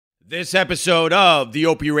This episode of the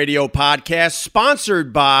Opie Radio podcast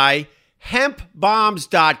sponsored by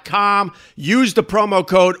hempbombs.com. Use the promo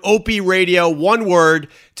code Opie Radio, one word,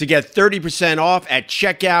 to get 30% off at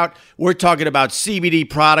checkout. We're talking about CBD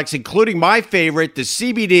products, including my favorite, the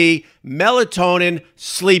CBD Melatonin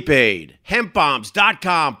Sleep Aid.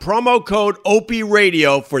 Hempbombs.com, promo code Opie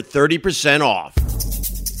Radio for 30% off.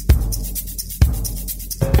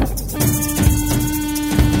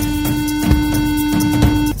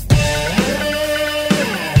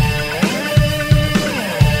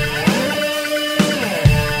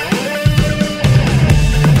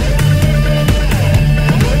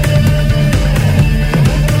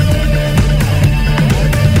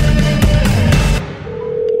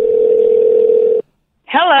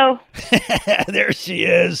 Hello. There she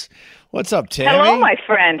is. What's up, Tammy? Hello, my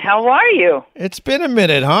friend. How are you? It's been a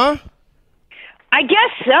minute, huh? I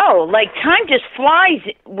guess so. Like, time just flies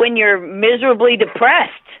when you're miserably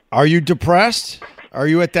depressed. Are you depressed? Are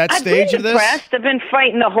you at that stage of this? I've been depressed. I've been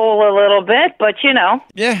fighting the hole a little bit, but you know.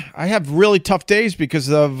 Yeah, I have really tough days because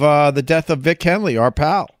of the death of Vic Henley, our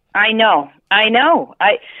pal. I know.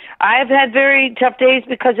 I've had very tough days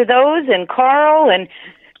because of those, and Carl,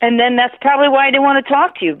 and then that's probably why I didn't want to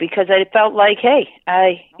talk to you, because I felt like, hey,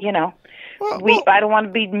 I don't want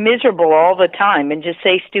to be miserable all the time and just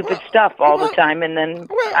say stupid stuff all the time, and then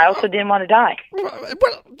I also didn't want to die.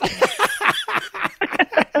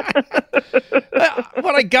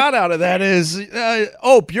 What I got out of that is,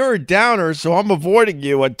 you're a downer, so I'm avoiding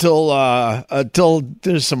you until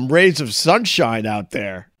there's some rays of sunshine out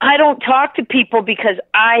there. I don't talk to people because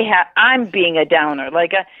I'm being a downer.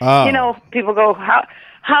 Like, people go,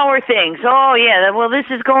 how are things? Oh, yeah, well, this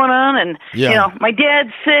is going on, and, my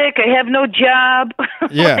dad's sick, I have no job.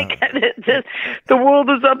 Yeah. The world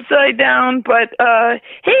is upside down, but,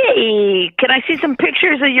 hey, can I see some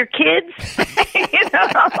pictures of your kids?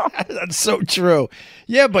 That's so true.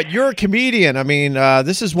 Yeah, but you're a comedian. I mean,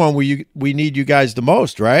 this is one we need you guys the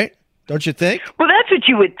most, right? Don't you think? Well, that's what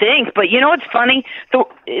you would think, but you know what's funny?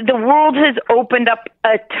 The world has opened up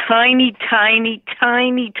a tiny, tiny,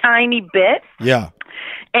 tiny, tiny bit. Yeah.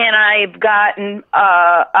 And I've gotten,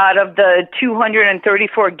 out of the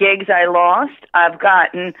 234 gigs I lost, I've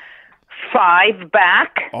gotten 5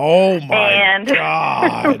 back. Oh my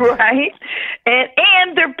God! Right,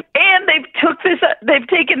 and they've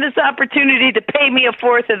taken this opportunity to pay me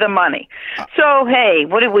 1/4 of the money. So hey,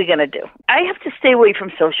 what are we gonna do? I have to stay away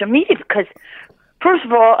from social media because, first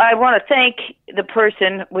of all, I want to thank the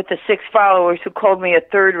person with the 6 followers who called me a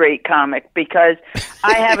third-rate comic, because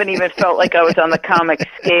I haven't even felt like I was on the comic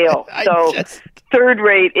scale. So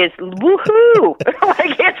third-rate is woohoo!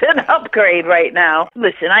 Like, it's an upgrade right now.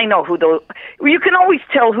 Listen, I know who you can always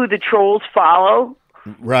tell who the trolls follow.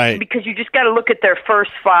 Right. Because you just got to look at their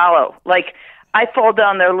first follow. Like, I fall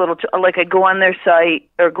down their I go on their site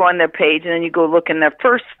or go on their page, and then you go look, and their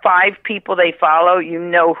first 5 people they follow, you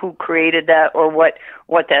know who created that or what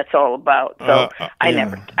that's all about. So I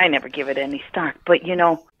never give it any stock. But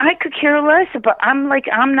I could care less about.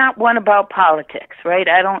 I'm not one about politics, right?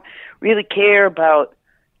 I don't really care about.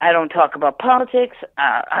 I don't talk about politics.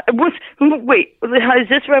 Wait, is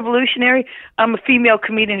this revolutionary? I'm a female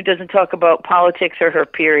comedian who doesn't talk about politics or her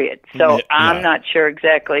period. So yeah. I'm not sure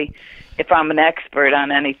exactly if I'm an expert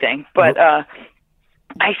on anything. But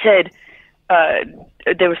I said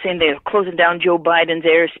they were saying they're closing down Joe Biden's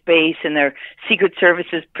airspace and their Secret Service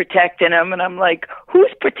is protecting him. And I'm like,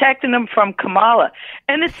 who's protecting him from Kamala?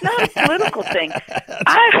 And it's not a political thing.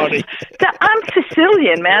 I'm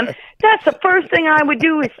Sicilian, man. That's the first thing I would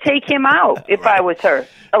do is take him out if I was her,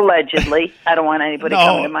 allegedly. I don't want anybody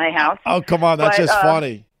coming to my house. Oh, come on. That's just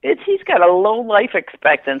funny. He's got a low life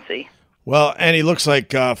expectancy. Well, and he looks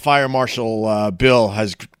like Fire Marshal Bill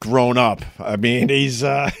has grown up. I mean, he's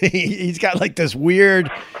got like this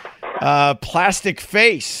weird plastic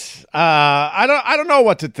face. I don't know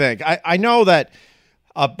what to think. I know that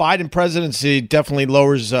a Biden presidency definitely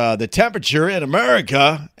lowers the temperature in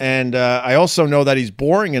America, and I also know that he's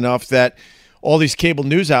boring enough that all these cable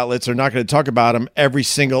news outlets are not going to talk about him every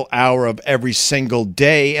single hour of every single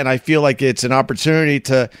day. And I feel like it's an opportunity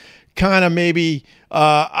to kind of maybe,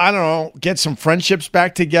 get some friendships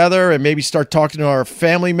back together and maybe start talking to our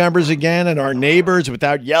family members again and our neighbors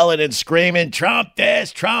without yelling and screaming, Trump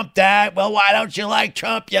this, Trump that. Well, why don't you like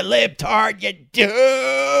Trump, you libtard, you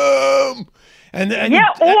doom?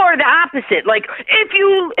 Or the opposite. Like, if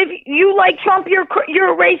you like Trump, you're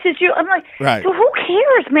a racist. I'm like, right. So who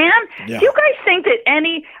cares, man? Yeah. Do you guys think that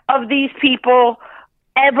any of these people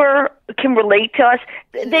ever can relate to us.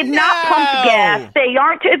 They've not pumped gas. They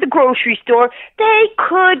aren't at the grocery store. They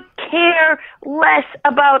could care less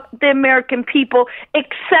about the American people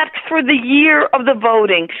except for the year of the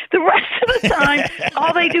voting. The rest of the time,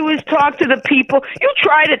 all they do is talk to the people. You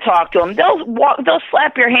try to talk to them. They'll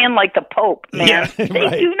slap your hand like the Pope, man. Yeah,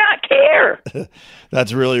 they do not care.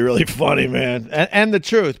 That's really, really funny, man. And the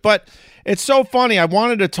truth. But it's so funny. I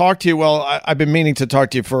wanted to talk to you. Well, I've been meaning to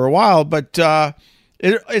talk to you for a while, but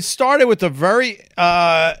it started with a very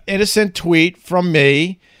innocent tweet from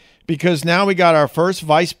me, because now we got our first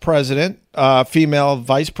vice president, female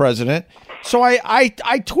vice president. So I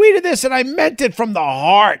tweeted this, and I meant it from the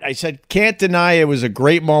heart. I said, can't deny it was a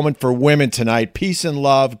great moment for women tonight. Peace and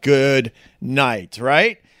love. Good night.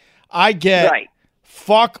 Right? I get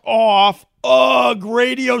fuck off. Ugh,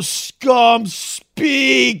 radio scum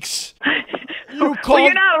speaks. Well,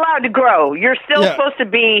 you're not allowed to grow. You're still supposed to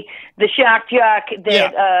be the shock jock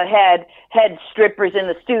that had strippers in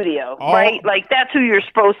the studio, right? Like, that's who you're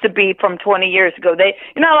supposed to be from 20 years ago. You're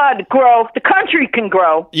not allowed to grow. The country can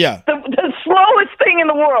grow. Yeah. The slowest thing in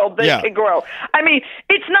the world that can grow. I mean,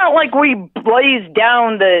 it's not like we blazed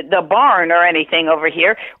down the barn or anything over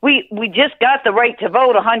here. We just got the right to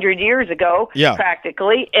vote 100 years ago,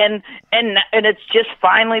 practically, and it's just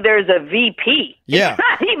finally there's a VP. Yeah. It's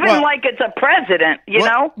not even like it's a president, you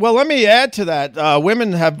know? Well, let me add to that.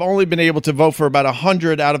 Women have only been able to vote for about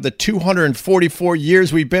 100 out of the 244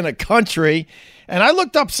 years we've been a country. And I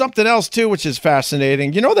looked up something else, too, which is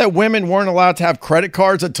fascinating. You know that women weren't allowed to have credit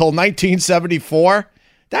cards until 1974?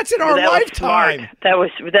 That's in our lifetime. That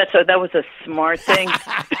was a smart thing.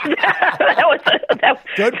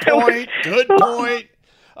 Good point. Good point.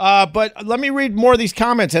 But let me read more of these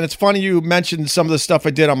comments. And it's funny you mentioned some of the stuff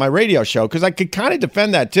I did on my radio show, because I could kind of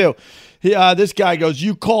defend that, too. This guy goes,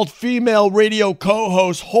 you called female radio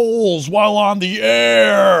co-hosts holes while on the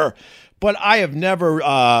air. But I have never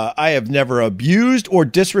abused or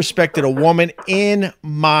disrespected a woman in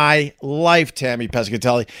my life, Tammy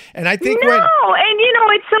Pescatelli. And I think and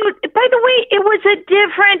it's so. By the way, it was a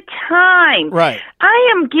different time. Right.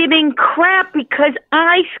 I am getting crap because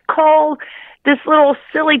I called this little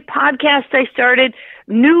silly podcast I started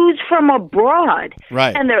News from Abroad.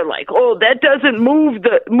 Right. And they're like, oh, that doesn't move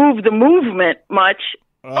the movement much.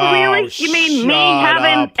 Oh, really? You mean me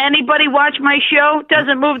having anybody watch my show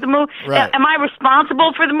doesn't move the move? Right. Am I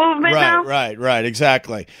responsible for the movement now? Right,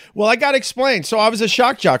 exactly. Well, I got to explain. So I was a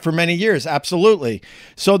shock jock for many years, absolutely.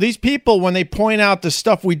 So these people, when they point out the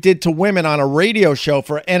stuff we did to women on a radio show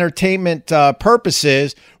for entertainment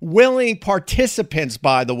purposes, willing participants,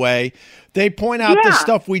 by the way, they point out the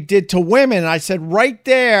stuff we did to women. And I said, right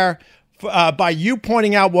there, by you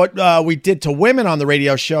pointing out what we did to women on the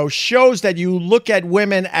radio show shows that you look at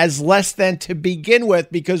women as less than to begin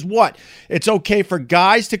with, because what? It's okay for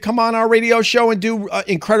guys to come on our radio show and do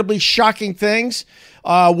incredibly shocking things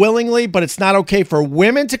willingly, but it's not okay for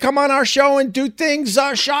women to come on our show and do things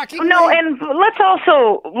shockingly? No, and let's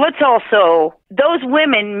also, those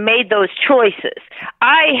women made those choices.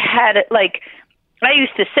 I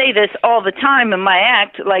used to say this all the time in my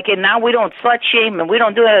act, and now we don't slut shame and we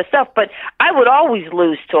don't do that other stuff, but I would always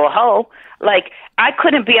lose to a hoe. I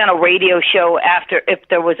couldn't be on a radio show if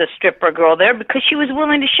there was a stripper girl there, because she was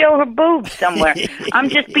willing to show her boobs somewhere. I'm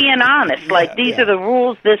just being honest. These are the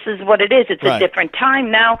rules. This is what it is. It's a different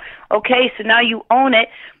time now. Okay, so now you own it.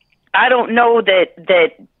 I don't know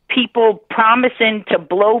that people promising to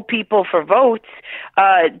blow people for votes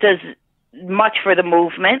does much for the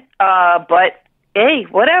movement, but hey,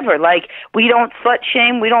 whatever. We don't slut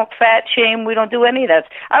shame, we don't fat shame, we don't do any of that.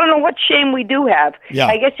 I don't know what shame we do have. Yeah.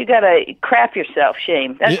 I guess you gotta crap yourself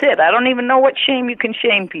shame. That's it. I don't even know what shame you can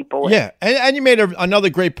shame people with. Yeah, and you made another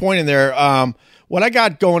great point in there. What I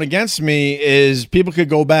got going against me is people could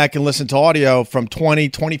go back and listen to audio from 20,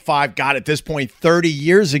 25, God, at this point, 30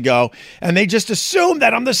 years ago, and they just assume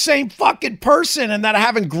that I'm the same fucking person and that I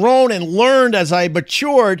haven't grown and learned as I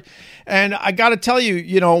matured. And I got to tell you,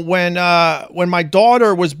 when my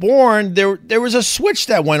daughter was born, there was a switch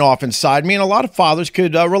that went off inside me, and a lot of fathers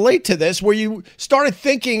could relate to this, where you started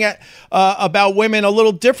thinking about women a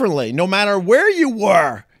little differly, no matter where you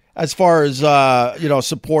were, as far as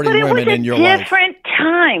supporting women in your life. It was a different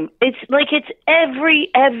time. It's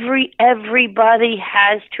everybody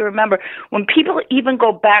has to remember, when people even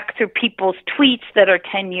go back through people's tweets that are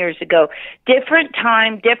 10 years ago, different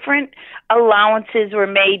time, different allowances were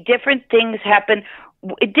made, different things happened.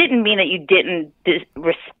 it didn't mean that you didn't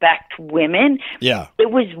respect women. Yeah. It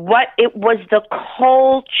was the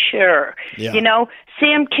culture. Yeah. You know,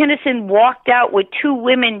 Sam Kinison walked out with 2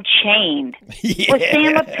 women chained. Yeah. Was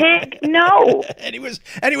Sam a pig? No. and he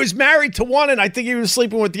was married to one, and I think he was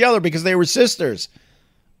sleeping with the other because they were sisters.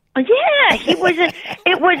 Yeah, it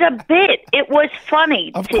was a bit. It was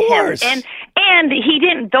funny Of to course. him. And he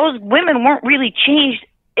didn't, those women weren't really changed.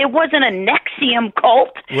 It wasn't a NXIVM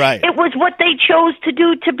cult. Right. It was what they chose to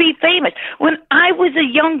do to be famous. When I was a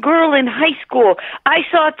young girl in high school, I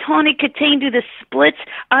saw Tawny Katane do the splits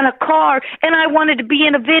on a car, and I wanted to be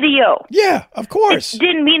in a video. Yeah, of course. It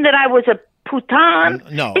didn't mean that I was a putan.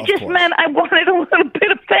 No, it of just course. meant I wanted a little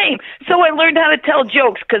bit of fame. So I learned how to tell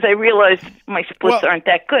jokes because I realized my splits aren't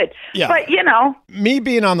that good. Yeah. But, you know. Me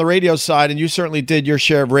being on the radio side, and you certainly did your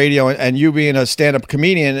share of radio, and you being a stand-up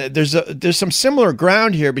comedian, there's some similar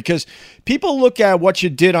ground here because people look at what you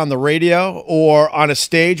did on the radio or on a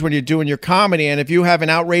stage when you're doing your comedy, and if you have an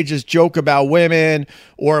outrageous joke about women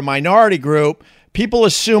or a minority group, people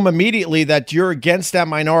assume immediately that you're against that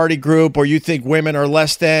minority group, or you think women are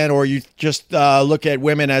less than, or you just look at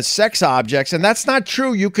women as sex objects, and that's not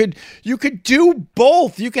true. You could do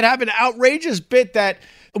both. You could have an outrageous bit that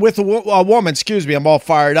with a woman. Excuse me, I'm all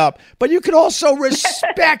fired up. But you could also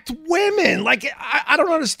respect women. Like I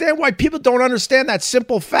don't understand why people don't understand that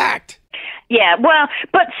simple fact. Yeah, well,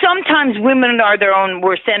 but sometimes women are their own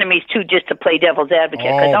worst enemies, too, just to play devil's advocate.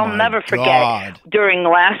 Because I'll never forget, God. during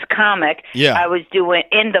Last Comic, Yeah. I was doing,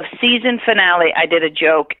 in the season finale, I did a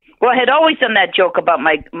joke. Well, I had always done that joke about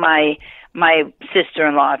my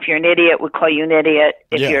sister-in-law. If you're an idiot, we call you an idiot.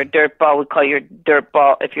 If Yeah. you're a dirtball, we call you a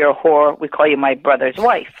dirtball. If you're a whore, we call you my brother's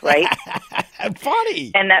wife, right?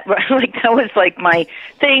 Funny. And that was like my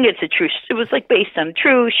thing. It's a true. It was like based on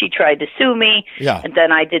truth. She tried to sue me. Yeah. And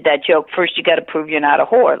then I did that joke. First, you got to prove you're not a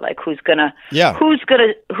whore. Like who's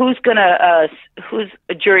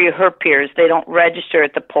a jury of her peers? They don't register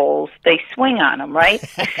at the polls. They swing on them, right?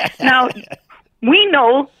 Now,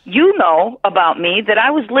 you know about me that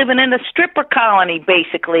I was living in a stripper colony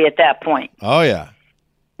basically at that point. Oh yeah.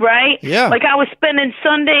 Right? Yeah. Like I was spending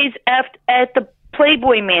Sundays at the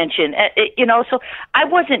Playboy Mansion, so I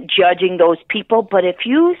wasn't judging those people, but if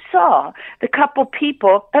you saw the couple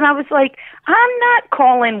people, and I was like, I'm not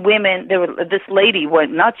calling women, this lady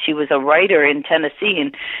went nuts, she was a writer in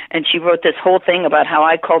Tennessee, and she wrote this whole thing about how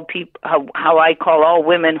I called how I call all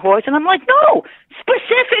women whores, and I'm like, no,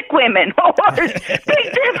 specific women whores,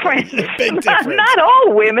 big difference. Big difference. Not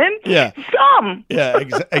all women, Yeah. some. Yeah,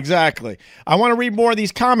 exactly. I want to read more of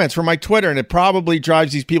these comments from my Twitter, and it probably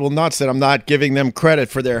drives these people nuts that I'm not giving them credit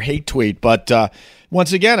for their hate tweet. But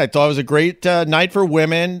once again, I thought it was a great night for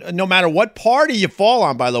women, no matter what party you fall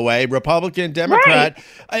on, by the way, Republican, Democrat.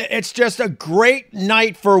 Right. It's just a great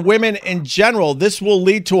night for women in general. This will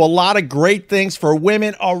lead to a lot of great things for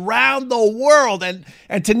women around the world. And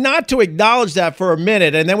to acknowledge that for a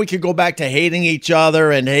minute, and then we could go back to hating each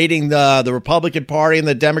other and hating the Republican Party and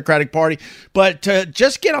the Democratic Party. But to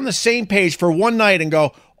just get on the same page for one night and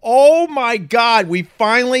go, oh my God, we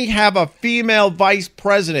finally have a female vice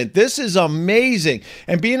president. This is amazing.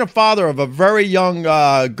 And being a father of a very young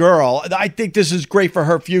girl, I think this is great for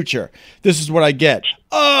her future. This is what I get.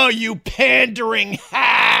 Oh, you pandering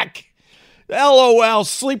hack. LOL,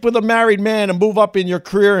 sleep with a married man and move up in your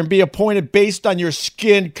career and be appointed based on your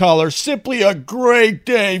skin color. Simply a great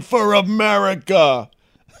day for America.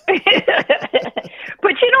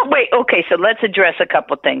 But wait, okay, so let's address a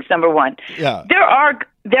couple things. Number one, yeah.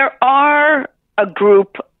 There are a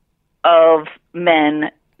group of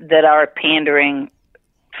men that are pandering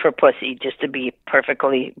for pussy, just to be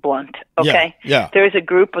perfectly blunt, okay? Yeah. There's a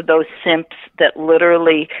group of those simps that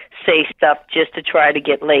literally say stuff just to try to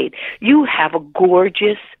get laid. You have a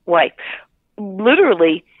gorgeous wife.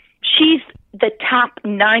 Literally, she's the top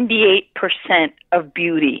 98% of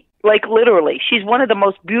beauty. Like literally, she's one of the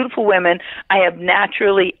most beautiful women I have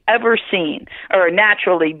naturally ever seen, or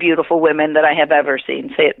naturally beautiful women that I have ever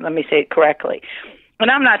seen. Let me say it correctly.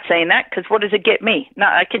 And I'm not saying that because what does it get me? No,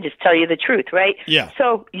 I can just tell you the truth, right? Yeah.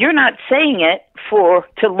 So you're not saying it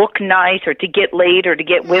to look nice or to get laid or to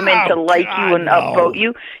get women to like you and upvote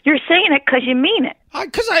you. You're saying it because you mean it.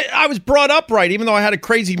 Because I was brought up right, even though I had a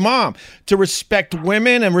crazy mom, to respect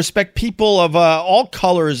women and respect people of all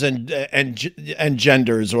colors and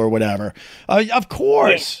genders or whatever. Of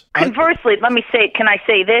course. Yeah. Conversely, let me say, can I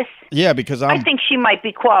say this? Yeah, because I think she might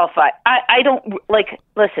be qualified. I don't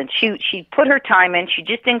listen. She put her time in. She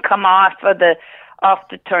just didn't come off of off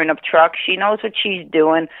the turnip truck. She knows what she's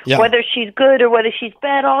doing. Yeah. Whether she's good or whether she's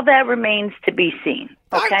bad, all that remains to be seen.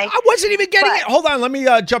 Okay? I wasn't even getting it. Hold on, let me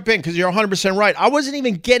jump in because you're 100% right. I wasn't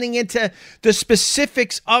even getting into the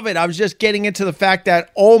specifics of it. I was just getting into the fact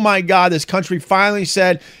that, oh my God, this country finally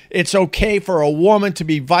said it's okay for a woman to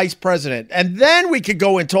be vice president. And then we could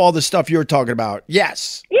go into all the stuff you were talking about.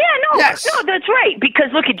 Yes. Yeah, no, Yes. no, that's right.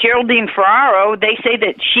 Because look at Geraldine Ferraro. They say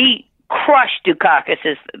that she crushed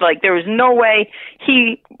Dukakis. Like there was no way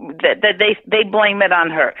that they blame it on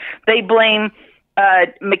her. They blame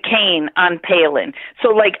McCain on Palin. So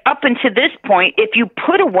like up until this point, if you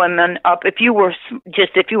put a woman up, if you were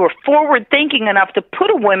forward thinking enough to put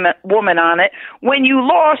a woman on it, when you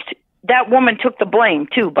lost, that woman took the blame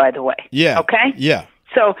too, by the way. Yeah. Okay? Yeah.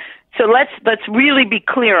 So let's really be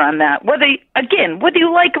clear on that. Whether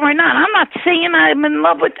you like them or not, I'm not saying I'm in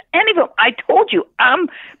love with any of them. I told you, I'm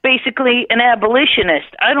basically an abolitionist.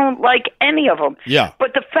 I don't like any of them. Yeah.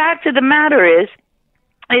 But the fact of the matter is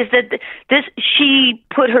that she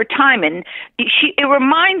put her time in. It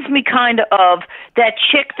reminds me kind of that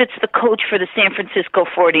chick that's the coach for the San Francisco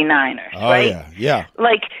 49ers, right? Yeah. Yeah.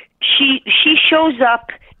 Like she shows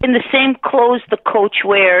up in the same clothes the coach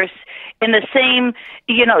wears, in the same,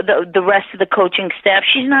 the rest of the coaching staff.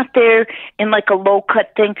 She's not there in like a low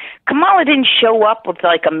cut thing. Kamala didn't show up with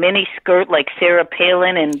like a mini skirt like Sarah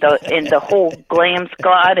Palin and the whole glam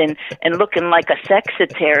squad and looking like a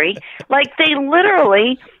sexetary. Like they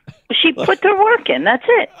literally, she put their work in. That's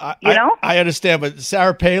it. I understand, but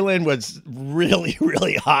Sarah Palin was really,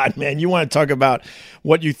 really hot, man. You want to talk about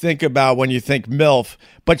what you think about when you think MILF,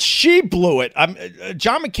 but she blew it.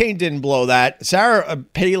 John McCain didn't blow that. Sarah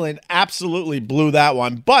Palin absolutely blew that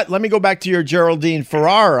one. But let me go back to your Geraldine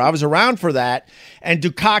Ferraro. I was around for that, and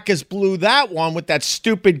Dukakis blew that one with that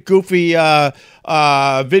stupid, goofy video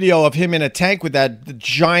of him in a tank with that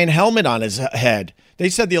giant helmet on his head. They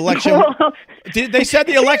said the election. They said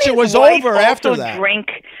the election was over after that.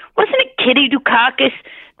 Wasn't it Kitty Dukakis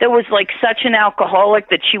that was like such an alcoholic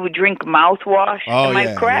that she would drink mouthwash? Oh, Am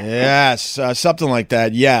I correct? Yes, something like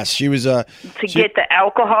that. Yes, she was get the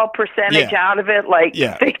alcohol percentage out of it, like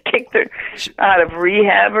they kicked her out of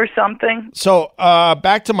rehab or something. So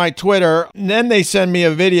back to my Twitter, and then they send me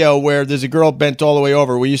a video where there's a girl bent all the way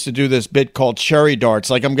over. We used to do this bit called cherry darts.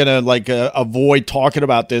 Like I'm gonna avoid talking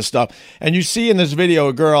about this stuff. And you see in this video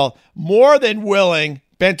a girl more than willing,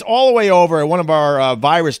 bent all the way over at one of our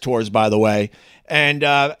virus tours, by the way. And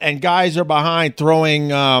guys are behind throwing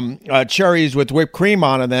cherries with whipped cream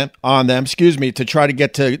on them, to try to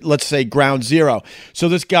get to, let's say, ground zero. So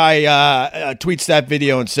this guy tweets that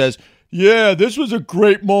video and says, "Yeah, this was a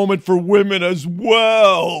great moment for women as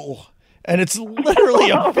well." And it's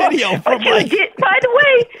literally a video from by the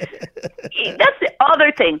way, that's the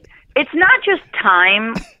other thing. It's not just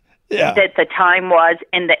time that the time was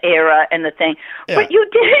and the era and the thing, but you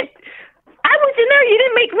didn't. I was in there. You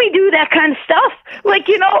didn't make me do that kind of stuff. Like,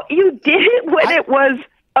 you did it when it was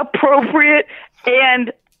appropriate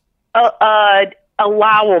and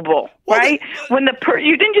allowable, right? When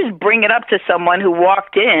you didn't just bring it up to someone who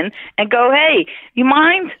walked in and go, "Hey, you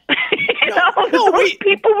mind?" Those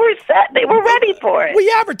people were set. They were ready for it.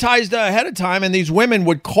 We advertised ahead of time, and these women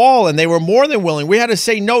would call, and they were more than willing. We had to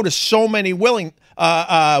say no to so many women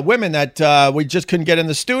that we just couldn't get in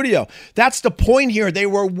the studio. That's the point here. They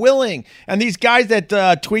were willing. And these guys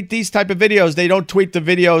that tweet these type of videos, they don't tweet the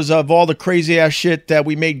videos of all the crazy ass shit that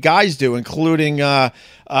we made guys do, including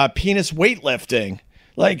penis weightlifting.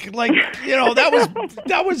 That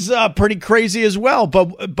was pretty crazy as well.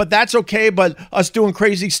 But that's okay. But us doing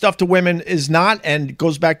crazy stuff to women is not, and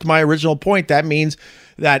goes back to my original point. That means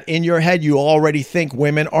that in your head you already think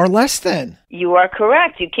women are less than. You are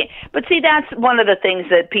correct. You can't. But see, that's one of the things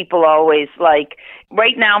that people always like.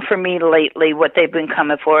 Right now, for me lately, what they've been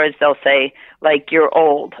coming for is they'll say, like, "You're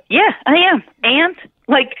old." Yeah, I am. And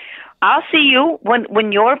like, I'll see you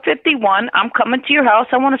when you're 51. I'm coming to your house.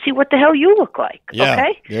 I want to see what the hell you look like. Yeah,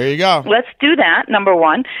 okay? There you go. Let's do that, number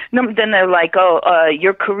one. Then they're like, "Oh,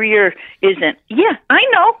 your career isn't." Yeah, I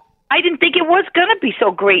know. I didn't think it was going to be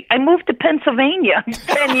so great. I moved to Pennsylvania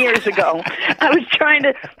 10 years ago. I was trying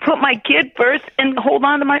to put my kid first and hold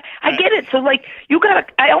on to I get it. So, like,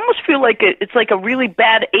 I almost feel like it's like a really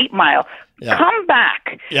bad 8 Mile. Yeah. Come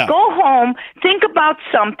back. Yeah. Go home. Think about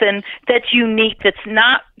something that's unique, that's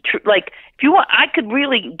not like, if you want, I could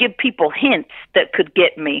really give people hints that could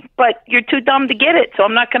get me, but you're too dumb to get it, so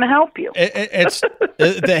I'm not going to help you. It's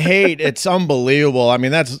the hate. It's unbelievable. I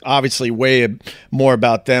mean, that's obviously way more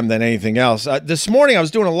about them than anything else. This morning, I was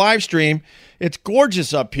doing a live stream. It's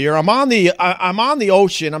gorgeous up here. I'm on the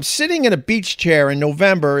ocean. I'm sitting in a beach chair in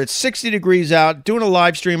November. It's 60 degrees out, doing a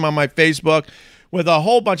live stream on my Facebook with a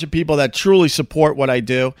whole bunch of people that truly support what I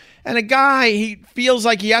do. And a guy, he feels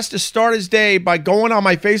like he has to start his day by going on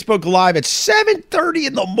my Facebook Live at 7:30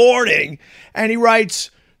 in the morning. And he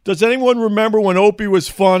writes, "Does anyone remember when Opie was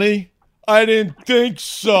funny? I didn't think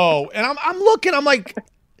so." And I'm looking, I'm like,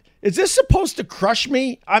 is this supposed to crush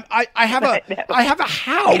me? I have a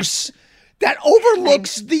house that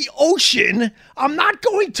overlooks the ocean. I'm not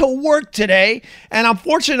going to work today, and I'm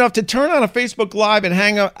fortunate enough to turn on a Facebook Live and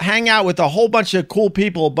hang out with a whole bunch of cool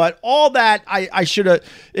people. But all that I should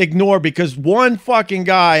ignore because one fucking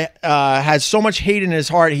guy has so much hate in his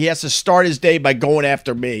heart. He has to start his day by going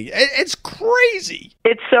after me. It's crazy.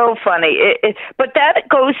 It's so funny. But that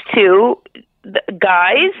goes to the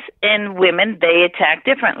guys and women. They attack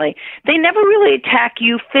differently. They never really attack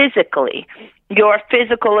you physically, your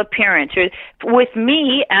physical appearance. With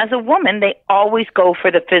me as a woman, they always go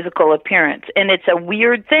for the physical appearance, and it's a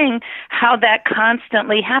weird thing how that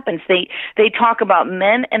constantly happens. They talk about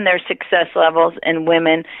men and their success levels and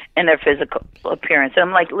women and their physical appearance. And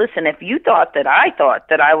I'm like, listen, if you thought that I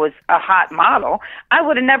was a hot model, I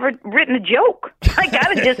would have never written a joke. I got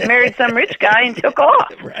to just married some rich guy and took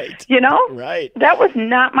off. Right. You know? Right. That was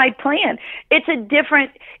not my plan. It's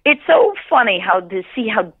so funny to see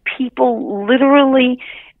how people literally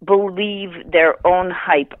believe their own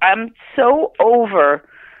hype. I'm so over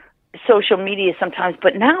social media sometimes,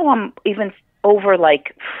 but now I'm even over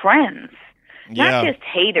like friends. Not just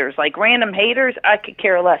haters, like random haters, I could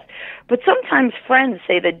care less. But sometimes friends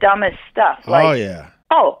say the dumbest stuff. Like, oh, yeah.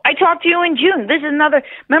 Oh, I talked to you in June. This is another.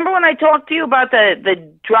 Remember when I talked to you about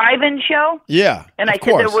the drive-in show? Yeah. And I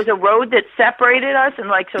said there was a road that separated us,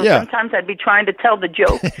 and sometimes I'd be trying to tell the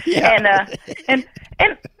joke. Yeah. And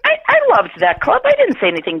I loved that club. I didn't say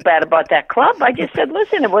anything bad about that club. I just said,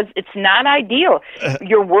 listen, it's not ideal.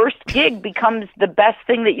 Your worst gig becomes the best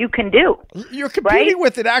thing that you can do. You're competing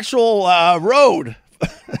with an actual road.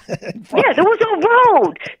 Yeah, there was a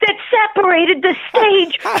road that separated the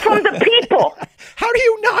stage from the people. How do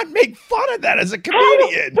you not make fun of that as a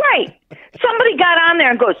comedian? Right. Somebody got on there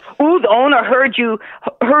and goes, "Ooh, the owner heard you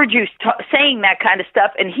saying that kind of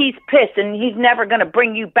stuff, and he's pissed, and he's never going to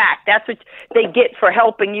bring you back. That's what they get for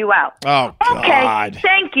helping you out." Oh, God. Okay,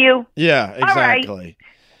 thank you. Yeah, exactly. All right.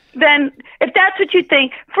 Then, if that's what you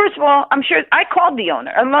think, first of all, I'm sure I called the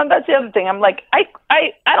owner. That's the other thing. I'm like, I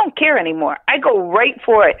don't care anymore. I go right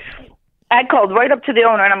for it. I called right up to the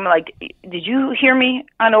owner, and I'm like, "Did you hear me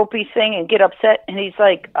on Opie's thing and get upset?" And he's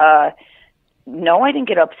like, "No, I didn't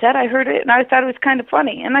get upset. I heard it, and I thought it was kind of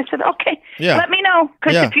funny." And I said, "Okay, let me know,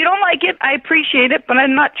 because if you don't like it, I appreciate it, but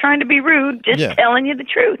I'm not trying to be rude, just telling you the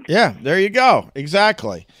truth." Yeah, there you go.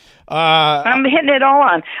 Exactly. I'm hitting it all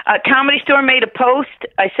on. Comedy Store made a post.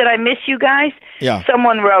 I said, "I miss you guys." Yeah.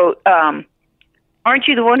 Someone wrote, "Aren't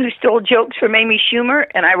you the one who stole jokes from Amy Schumer?"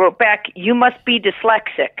 And I wrote back, "You must be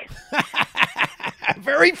dyslexic."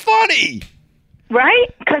 Very funny. Right?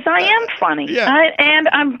 Because I am funny. Yeah. And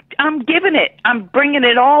I'm giving it. I'm bringing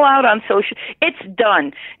it all out on social. It's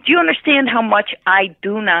done. Do you understand how much I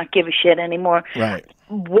do not give a shit anymore? Right.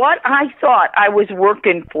 What I thought I was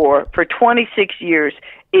working for 26 years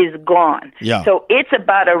is gone. Yeah. So it's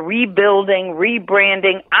about a rebuilding,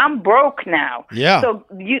 rebranding. I'm broke now. Yeah. So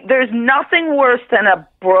there's nothing worse than a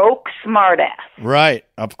broke smartass. Right.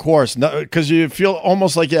 Of course. Because you feel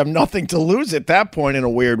almost like you have nothing to lose at that point in a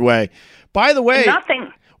weird way. By the way, nothing.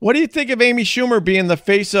 What do you think of Amy Schumer being the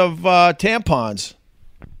face of tampons?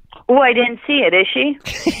 Oh, I didn't see it. Is she?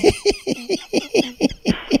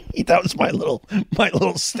 That was my little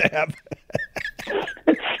stab.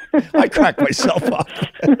 I cracked myself up.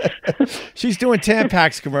 She's doing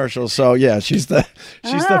Tampax commercials, so yeah, she's the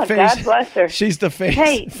face. God bless her. She's the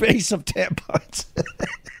face of tampons.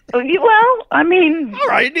 Well, I mean, all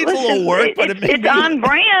right, it needs a little work, but it's on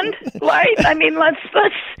brand, right? I mean, let's.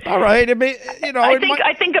 All right,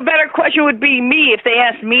 I think a better question would be me if they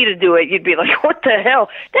asked me to do it. You'd be like, "What the hell?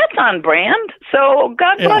 That's on brand." So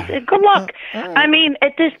God bless it. Good luck. Right. I mean,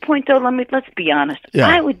 at this point, though, let's be honest. Yeah.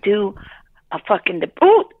 I would do a fucking.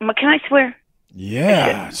 Oh, can I swear?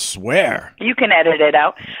 Yeah, swear. You can edit it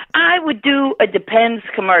out. I would do a Depends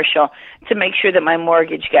commercial to make sure that my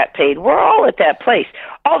mortgage got paid. We're all at that place.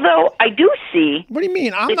 Although I do see. What do you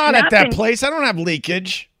mean? I'm not at that place. I don't have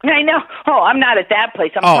leakage. I know. Oh, I'm not at that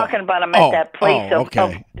place. I'm talking about I'm at that place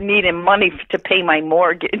of needing money to pay my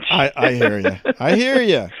mortgage. I hear you. I hear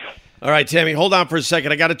you. All right, Tammy, hold on for a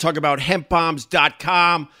second. I got to talk about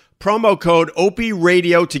hempbombs.com. Promo code Opie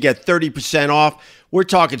Radio to get 30% off. We're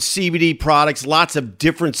talking CBD products, lots of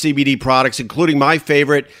different CBD products, including my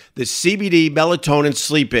favorite, the CBD Melatonin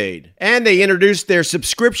Sleep Aid. And they introduced their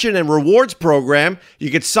subscription and rewards program. You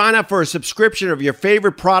could sign up for a subscription of your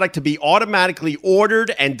favorite product to be automatically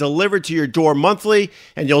ordered and delivered to your door monthly,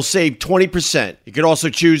 and you'll save 20%. You could also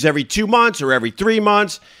choose every 2 months or every 3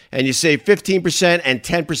 months, and you save 15% and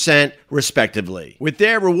 10% respectively. With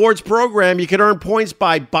their rewards program, you can earn points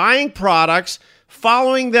by buying products,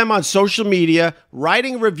 following them on social media,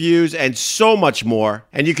 writing reviews, and so much more.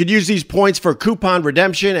 And you could use these points for coupon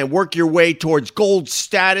redemption and work your way towards gold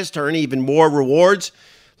status to earn even more rewards.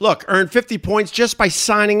 Look, earn 50 points just by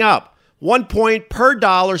signing up. 1 point per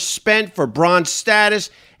dollar spent for bronze status,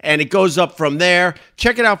 and it goes up from there.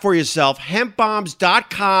 Check it out for yourself.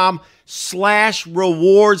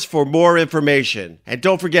 hempbombs.com/rewards for more information. And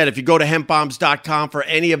don't forget, if you go to hempbombs.com for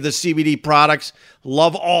any of the CBD products,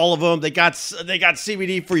 love all of them. They got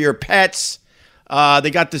CBD for your pets.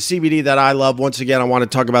 They got the CBD that I love. Once again, I want to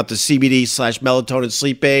talk about the CBD/melatonin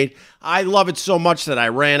sleep aid. I love it so much that I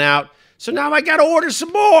ran out. So now I got to order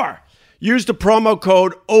some more. Use the promo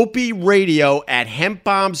code OPIERadio at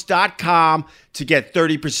hempbombs.com to get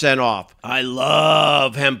 30% off. I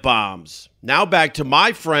love Hemp Bombs. Now back to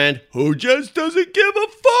my friend who just doesn't give a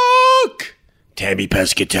fuck, Tammy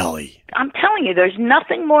Pescatelli. I'm telling you, there's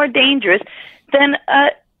nothing more dangerous than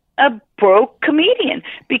a broke comedian,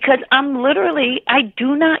 because I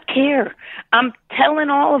do not care. I'm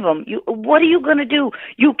telling all of them, what are you going to do?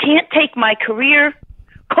 You can't take my career.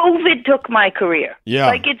 COVID took my career. Yeah.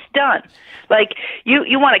 Like, it's done. Like,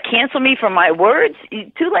 you want to cancel me for my words?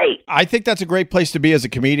 Too late. I think that's a great place to be as a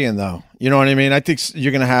comedian, though. You know what I mean? I think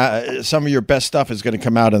you're going to have some of your best stuff is going to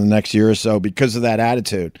come out in the next year or so because of that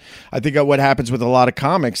attitude. I think what happens with a lot of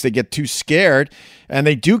comics, they get too scared and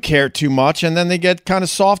they do care too much, and then they get kind of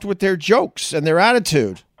soft with their jokes and their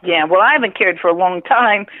attitude. Yeah, well, I haven't cared for a long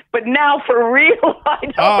time, but now for real, I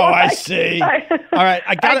don't. Oh, I see. All right,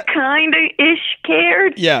 I kind of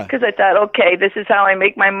cared. Yeah. Because I thought, okay, this is how I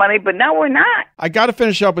make my money, but now we're not. I got to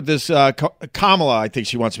finish up with this Kamala, I think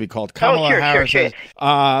she wants to be called. Kamala Harris. Sure.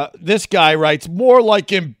 This guy writes, more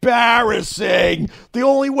like embarrassing. The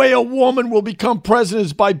only way a woman will become president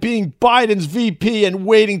is by being Biden's VP and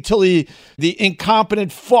waiting till the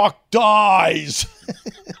incompetent fuck dies.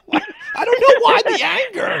 I don't know why the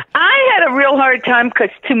anger. I had a real hard time because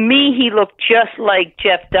to me he looked just like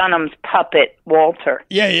Jeff Dunham's puppet, Walter.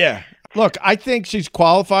 Yeah. Look, I think she's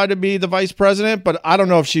qualified to be the vice president, but I don't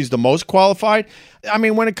know if she's the most qualified. I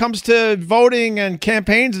mean, when it comes to voting and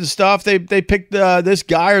campaigns and stuff, they pick this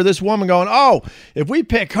guy or this woman going, oh, if we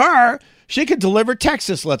pick her, she could deliver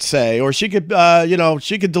Texas, let's say, or she could,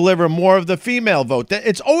 she could deliver more of the female vote.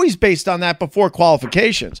 It's always based on that before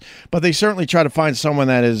qualifications, but they certainly try to find someone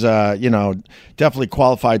that is, definitely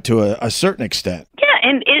qualified to a certain extent. Yeah,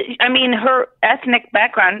 and her ethnic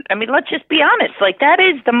background, let's just be honest, like, that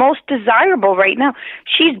is the most desirable right now.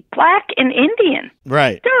 She's black and Indian.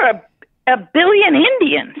 Right. There are a billion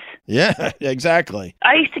Indians. Yeah, exactly.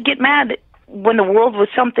 I used to get mad when the world was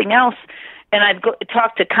something else. And I'd go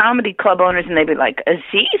talk to comedy club owners, and they'd be like,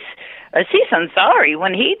 Aziz, I'm sorry.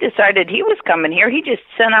 When he decided he was coming here, he just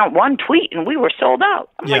sent out one tweet, and we were sold out.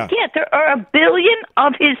 I'm like, yeah, there are a billion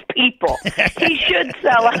of his people. He should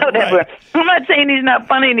sell out everywhere. I'm not saying he's not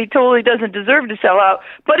funny and he totally doesn't deserve to sell out,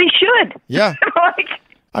 but he should. Yeah.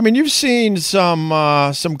 You've seen some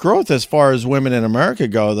growth as far as women in America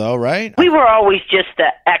go, though, right? We were always just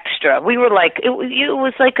the extra. We were like, it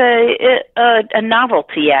was like a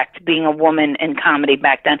novelty act being a woman in comedy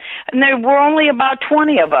back then. And there were only about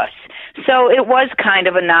 20 of us. So it was kind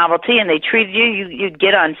of a novelty, and they treated you'd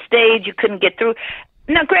get on stage, you couldn't get through.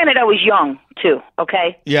 Now, granted, I was young, too,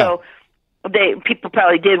 okay? Yeah. So people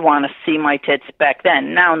probably did want to see my tits back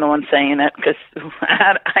then. Now no one's saying it because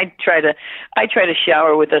I try to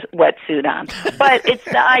shower with a wetsuit on. But it's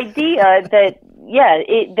the idea that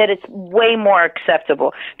that it's way more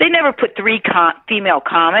acceptable. They never put 3 female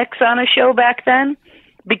comics on a show back then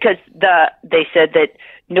because they said that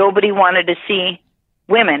nobody wanted to see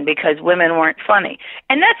women because women weren't funny,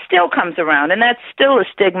 and that still comes around, and that's still a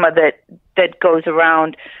stigma that goes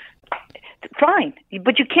around. Fine,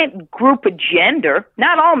 but you can't group a gender.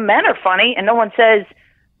 Not all men are funny, and no one says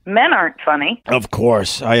men aren't funny. Of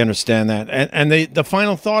course, I understand that. And the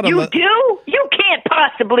final thought on You do? You can't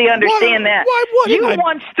possibly understand that. Why wouldn't I?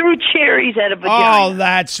 once threw cherries at a vagina. Oh,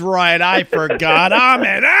 that's right. I forgot. I'm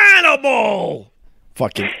an animal.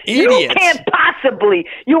 Fucking idiots. You can't possibly.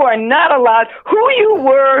 You are not allowed. Who you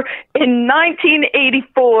were in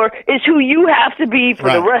 1984 is who you have to be for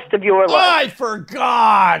the rest of your life. I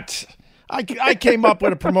forgot. I came up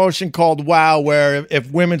with a promotion called Wow, where if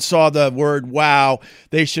women saw the word wow,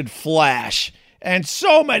 they should flash. And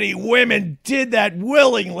so many women did that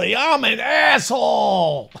willingly. I'm an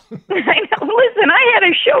asshole. I know. Listen, I had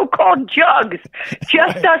a show called Jugs,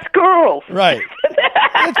 Just Us Girls. Right.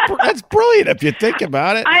 That's brilliant if you think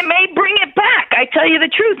about it. I may bring it back. I tell you the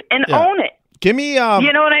truth, and own it. Give me, you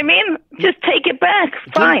know what I mean? Just take it back.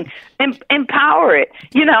 Fine. Empower it,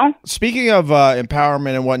 Speaking of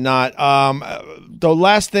empowerment and whatnot, the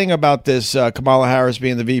last thing about this Kamala Harris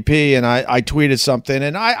being the VP, and I tweeted something,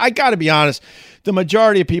 and I got to be honest, the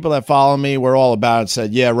majority of people that follow me were all about it,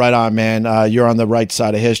 said, yeah, right on, man. You're on the right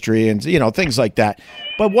side of history and, things like that.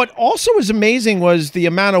 But what also was amazing was the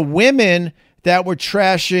amount of women that were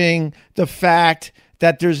trashing the fact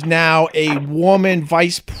that there's now a woman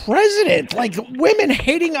vice president, like women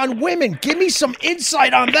hating on women. Give me some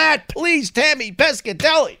insight on that, please, Tammy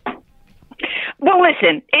Pescatelli. Well,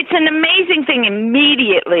 listen, it's an amazing thing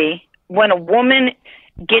immediately when a woman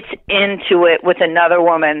gets into it with another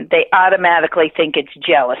woman, they automatically think it's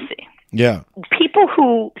jealousy. Yeah. People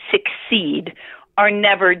who succeed are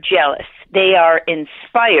never jealous. They are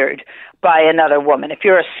inspired by another woman. If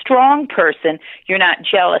you're a strong person, you're not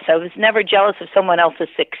jealous. I was never jealous of someone else's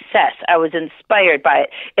success. I was inspired by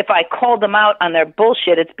it. If I called them out on their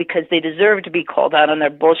bullshit, it's because they deserve to be called out on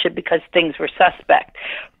their bullshit because things were suspect.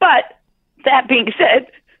 But that being said,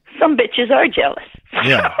 some bitches are jealous.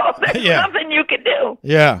 Yeah. So there's nothing you can do.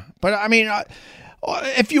 Yeah. But I mean,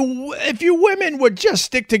 if you women would just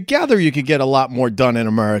stick together, you could get a lot more done in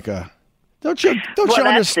America. Don't you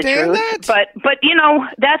understand that? But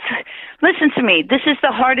listen to me. This is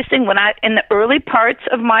the hardest thing. In the early parts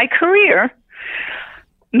of my career,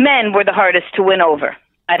 men were the hardest to win over.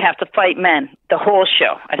 I'd have to fight men the whole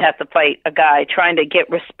show. I'd have to fight a guy trying to get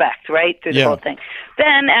respect, right, through the whole thing.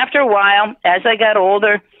 Then after a while, as I got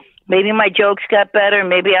older, maybe my jokes got better.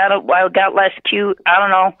 Maybe I got less cute. I don't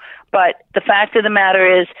know. But the fact of the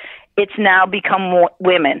matter is, it's now become more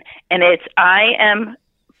women, and I am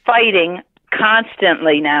fighting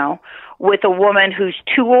constantly now with a woman who's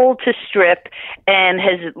too old to strip and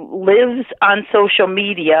lives on social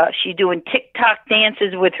media. She's doing TikTok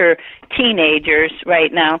dances with her teenagers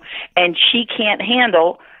right now, and she can't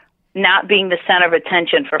handle not being the center of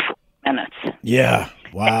attention for 4 minutes. Yeah.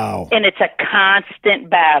 Wow. And it's a constant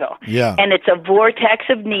battle. Yeah. And it's a vortex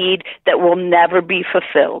of need that will never be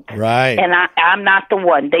fulfilled. Right. And I'm not the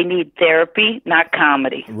one. They need therapy, not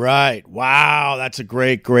comedy. Right. Wow. That's a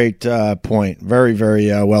great point. Very, very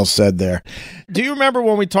well said there. Do you remember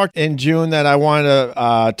when we talked in June that I wanted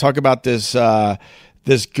to talk about this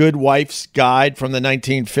Good Wife's Guide from the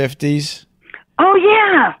 1950s? Oh,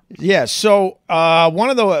 yeah. Yeah. So one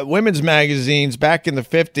of the women's magazines back in the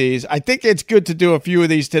 50s, I think it's good to do a few of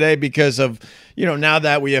these today because of, now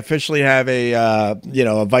that we officially have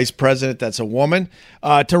a vice president that's a woman,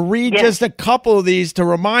 to read just a couple of these to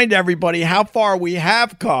remind everybody how far we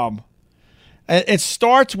have come. It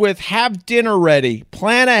starts with have dinner ready,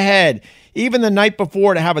 plan ahead, even the night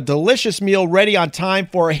before, to have a delicious meal ready on time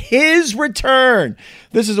for his return.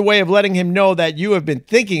 This is a way of letting him know that you have been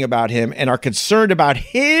thinking about him and are concerned about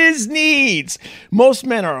his needs. Most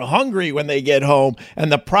men are hungry when they get home, and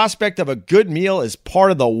the prospect of a good meal is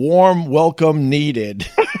part of the warm welcome needed.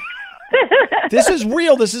 This is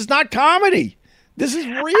real. This is not comedy. This is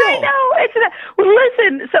real. I know. It's not. Well,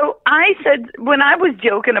 listen, so I said, when I was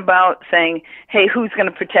joking about saying, hey, who's going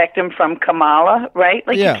to protect him from Kamala, right?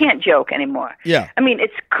 Like, you can't joke anymore. Yeah. I mean,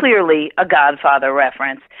 it's clearly a Godfather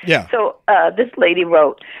reference. Yeah. So this lady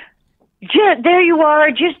wrote, there you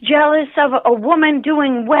are, just jealous of a woman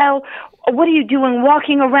doing well. What are you doing,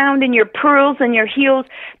 walking around in your pearls and your heels,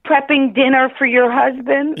 prepping dinner for your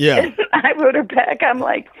husband? Yeah. And I wrote her back, I'm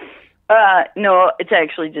like, no, it's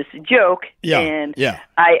actually just a joke. Yeah. And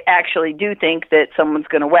I actually do think that someone's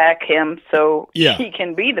going to whack him so he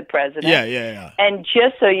can be the president. Yeah. And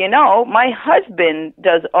just so you know, my husband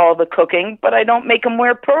does all the cooking, but I don't make him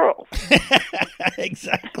wear pearls.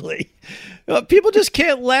 Exactly. People just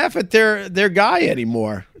can't laugh at their guy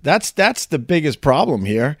anymore. That's the biggest problem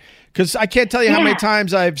here. Because I can't tell you how many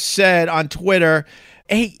times I've said on Twitter,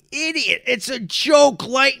 hey, idiot, it's a joke,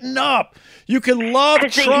 lighten up. You can love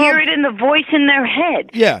Trump. Because they hear it in the voice in their head.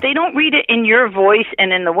 Yeah. They don't read it in your voice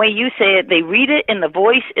and in the way you say it. They read it in the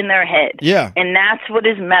voice in their head. Yeah. And that's what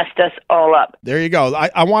has messed us all up. There you go.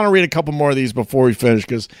 I want to read a couple more of these before we finish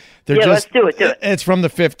because they're just... let's do it. It's from the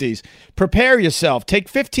 50s. Prepare yourself. Take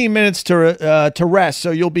 15 minutes to rest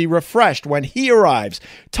so you'll be refreshed when he arrives.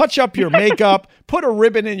 Touch up your makeup, put a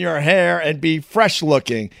ribbon in your hair, and be fresh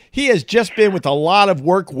looking. He has just been with a lot of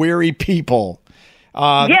work-weary people.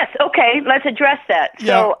 Yes, okay, let's address that. Yeah.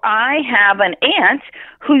 So I have an aunt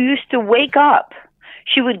who used to wake up.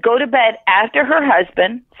 She would go to bed after her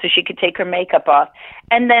husband so she could take her makeup off,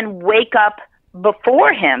 and then wake up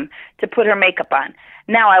before him to put her makeup on.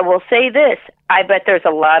 Now, I will say this. I bet there's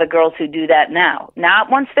a lot of girls who do that now. Not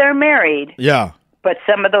once they're married, Yeah. but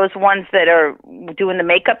some of those ones that are doing the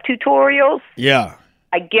makeup tutorials, Yeah.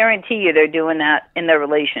 I guarantee you they're doing that in their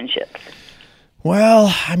relationships.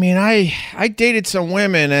 Well, I mean, I dated some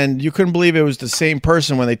women, and you couldn't believe it was the same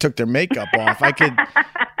person when they took their makeup off.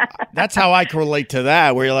 That's how I can relate to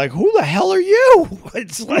that, where you're like, who the hell are you?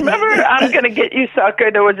 It's like, Remember, I'm Gonna Get You, Sucker?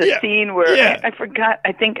 There was a scene where I forgot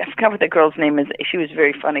what the girl's name is. She was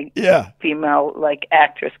very funny. Yeah. Female, like,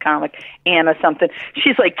 actress, comic, Anna something.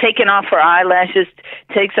 She's like taking off her eyelashes,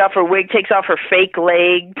 takes off her wig, takes off her fake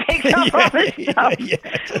leg, takes off all this stuff.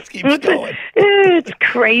 Yeah, just keeps going. It's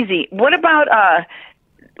crazy. What about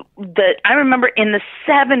I remember in the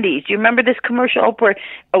 70s, do you remember this commercial where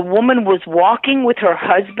a woman was walking with her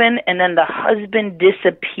husband and then the husband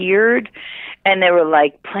disappeared, and they were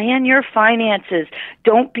like, plan your finances,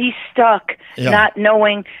 don't be stuck not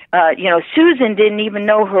knowing, Susan didn't even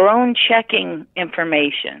know her own checking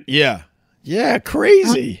information. Yeah. Yeah,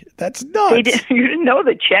 crazy. That's nuts. You didn't know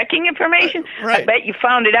the checking information? Right. I bet you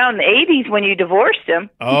found it out in the 80s when you divorced him.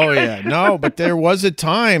 Oh, yeah. No, but there was a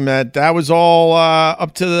time that was all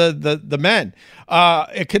up to the men.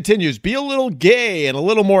 It continues. Be a little gay and a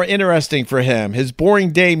little more interesting for him. His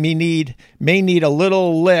boring day may need a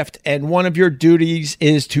little lift, and one of your duties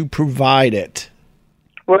is to provide it.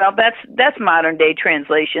 Well, that's modern day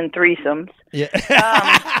translation, threesomes. Yeah.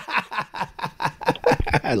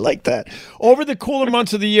 I like that. Over the cooler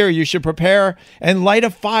months of the year, you should prepare and light a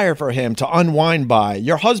fire for him to unwind by.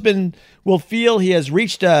 Your husband will feel he has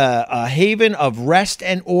reached a haven of rest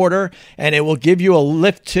and order, and it will give you a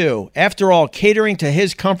lift too. After all, catering to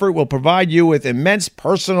his comfort will provide you with immense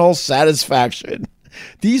personal satisfaction.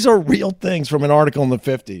 These are real things from an article in the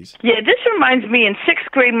 50s. Yeah, this reminds me, in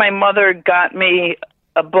 6th grade, my mother got me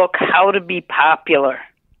a book, How to Be Popular.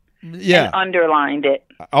 Yeah. And underlined it.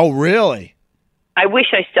 Oh, really? I wish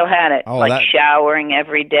I still had it. Oh, showering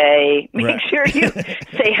every day. Make sure you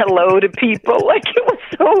say hello to people. Like, it was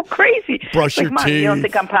so crazy. Brush your Mom, teeth. you don't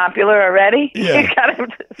think I'm popular already? Yeah. You gotta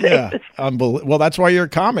say this. Well, that's why you're a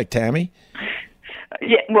comic, Tammy.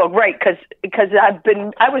 Yeah, well, right, because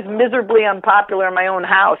I was miserably unpopular in my own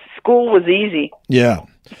house. School was easy. Yeah.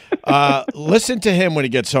 Listen to him when he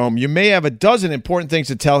gets home. You may have a dozen important things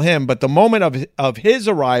to tell him, but the moment of his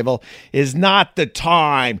arrival is not the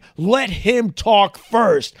time. Let him talk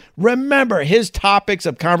first. Remember, his topics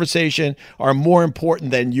of conversation are more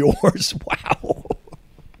important than yours. Wow.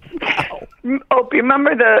 Oh, you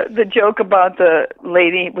remember the joke about the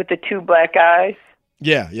lady with the 2 black eyes?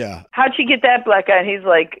 Yeah. How'd she get that black eye? And he's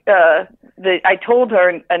like, I told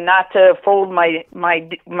her not to fold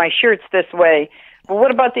my shirts this way. Well,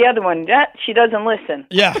 what about the other one? She doesn't listen.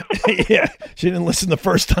 Yeah. Yeah. She didn't listen the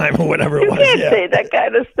first time or whatever it was. You can't say that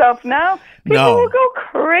kind of stuff now. People will go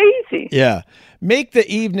crazy. Yeah. Make the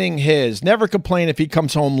evening his. Never complain if he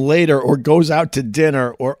comes home later or goes out to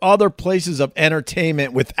dinner or other places of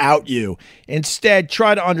entertainment without you. Instead,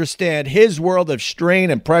 try to understand his world of strain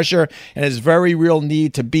and pressure and his very real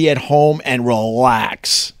need to be at home and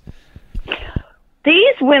relax.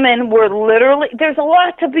 These women were literally, there's a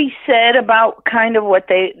lot to be said about kind of what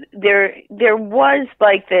there was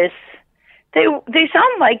like this, they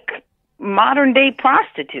sound like modern day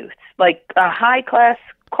prostitutes, like a high class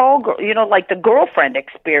call girl, like the girlfriend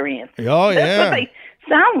experience. Oh, yeah. That's what they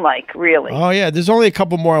sound like, really. Oh, yeah. There's only a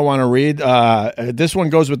couple more I want to read. This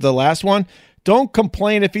one goes with the last one. Don't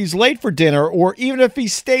complain if he's late for dinner or even if he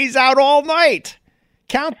stays out all night.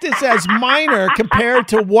 Count this as minor compared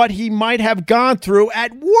to what he might have gone through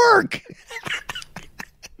at work.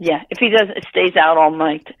 Yeah, if he stays out all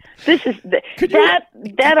night. This is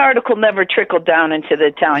that article never trickled down into the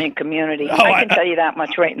Italian community. Oh, I can tell you that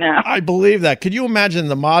much right now. I believe that. Could you imagine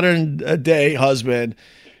the modern day husband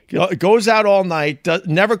goes out all night,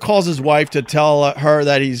 never calls his wife to tell her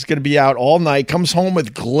that he's going to be out all night, comes home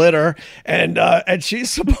with glitter, and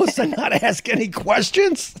she's supposed to not ask any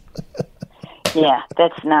questions? Yeah,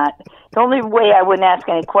 that's not. The only way I wouldn't ask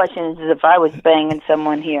any questions is if I was banging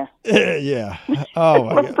someone here. Yeah. Oh,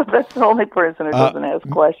 my God. That's the only person who doesn't ask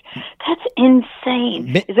questions. That's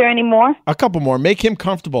insane. Is there any more? A couple more. Make him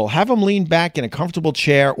comfortable. Have him lean back in a comfortable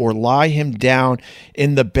chair or lie him down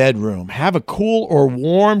in the bedroom. Have a cool or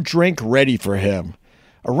warm drink ready for him.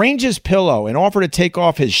 Arrange his pillow and offer to take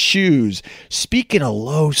off his shoes. Speak in a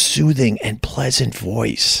low, soothing, and pleasant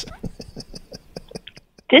voice.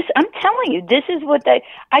 I'm telling you, this is what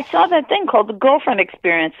I saw that thing called the girlfriend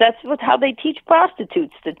experience. That's how they teach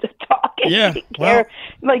prostitutes to talk and take care.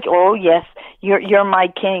 Like, oh yes, you're my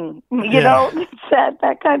king. You know,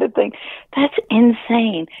 that kind of thing. That's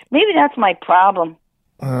insane. Maybe that's my problem.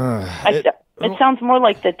 It sounds more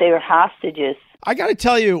like that they were hostages. I got to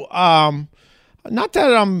tell you, not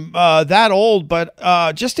that I'm that old, but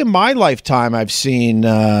just in my lifetime, I've seen,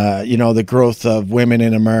 the growth of women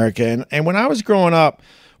in America. And when I was growing up,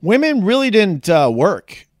 women really didn't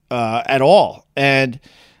work at all. And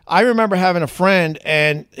I remember having a friend,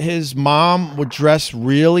 and his mom would dress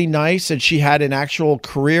really nice, and she had an actual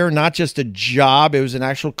career, not just a job. It was an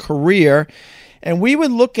actual career. And we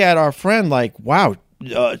would look at our friend like, wow,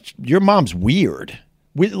 your mom's weird.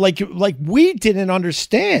 We we didn't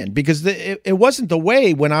understand because it wasn't the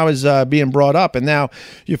way when I was being brought up. And now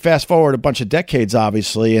you fast forward a bunch of decades,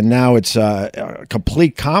 obviously, and now it's a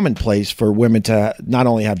complete commonplace for women to not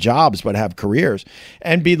only have jobs but have careers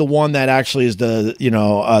and be the one that actually is the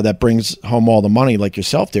that brings home all the money, like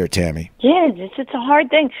yourself, there, Tammy. Yeah, it's a hard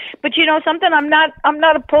thing, but something. I'm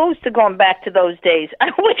not opposed to going back to those days.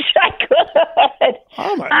 I wish I could.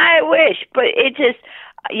 Oh my! I wish, but it just.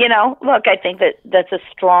 Look, I think that's a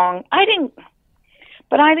strong. I didn't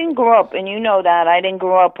grow up, and that I didn't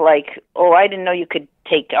grow up like, I didn't know you could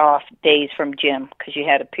take off days from gym because you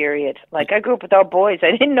had a period. Like I grew up with all boys.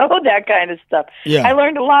 I didn't know that kind of stuff. Yeah. I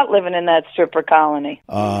learned a lot living in that stripper colony.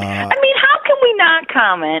 I mean, how can we not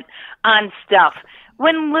comment on stuff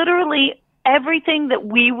when literally everything that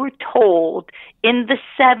we were told in the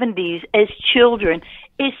 70s as children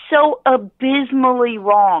is so abysmally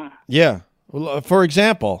wrong? Yeah. Well, for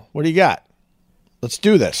example, what do you got? Let's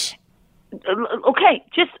do this.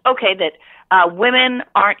 That women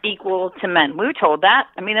aren't equal to men. We were told that.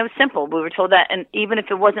 I mean, it was simple. We were told that, and even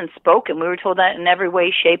if it wasn't spoken, we were told that in every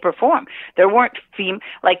way, shape, or form. There weren't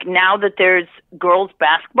like now that there's girls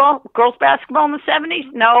basketball in the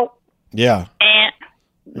 70s. No. Yeah. And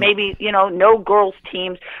maybe no girls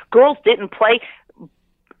teams. Girls didn't play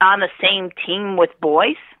on the same team with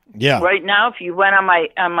boys. Yeah. Right now, if you went on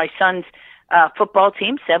my son's football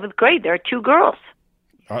team, 7th grade, there are 2 girls,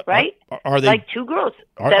 right? Are they like 2 girls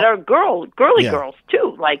that are girly girls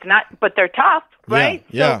too? Like but they're tough, right?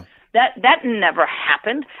 Yeah. So that never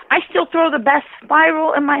happened. I still throw the best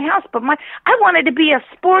spiral in my house, but I wanted to be a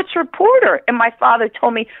sports reporter, and my father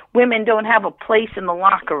told me women don't have a place in the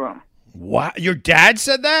locker room. What? Your dad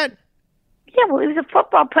said that? Yeah, well, he was a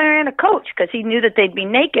football player and a coach because he knew that they'd be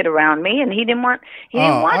naked around me, and he didn't want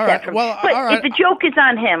that from me. But if the joke is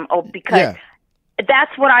on him, because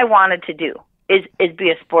that's what I wanted to do is be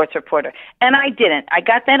a sports reporter, and I didn't. I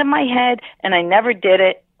got that in my head, and I never did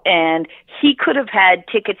it. And he could have had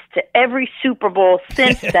tickets to every Super Bowl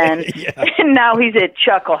since then, and now he's at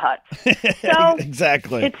Chuckle Hut. So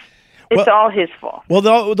exactly. It's all his fault.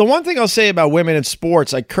 Well, the one thing I'll say about women in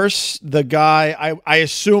sports, I curse the guy. I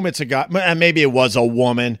assume it's a guy, and maybe it was a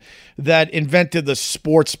woman, that invented the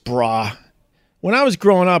sports bra. When I was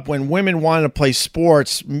growing up, when women wanted to play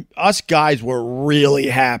sports, us guys were really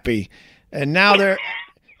happy, and now they're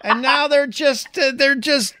just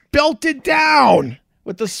belted down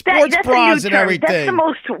with the sports bras and everything. That's the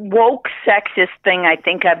most woke, sexist thing I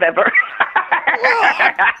think I've ever.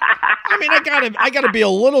 I mean, I gotta be a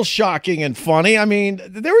little shocking and funny. I mean,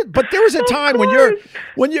 there was a time when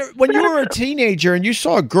you were a teenager and you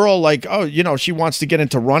saw a girl like, she wants to get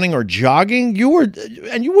into running or jogging. You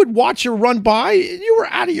would watch her run by. You were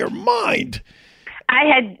out of your mind. I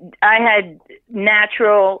had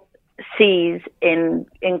natural C's in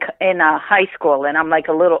high school, and I'm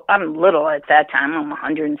little at that time. I'm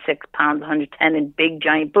 106 pounds, 110, and big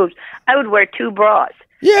giant boobs. I would wear 2 bras.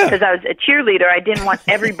 Yeah. Because I was a cheerleader, I didn't want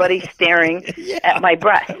everybody staring at my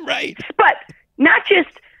breasts. Right. But not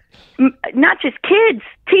just kids.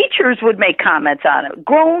 Teachers would make comments on it.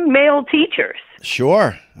 Grown male teachers.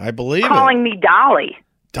 Sure, I believe calling me Dolly.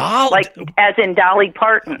 Like as in Dolly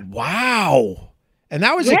Parton. Wow. And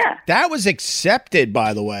that was accepted,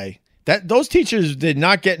 by the way. Those teachers did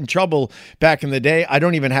not get in trouble back in the day. I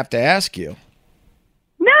don't even have to ask you.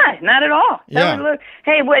 No, not at all. Yeah.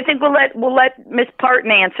 Hey, I think we'll let Miss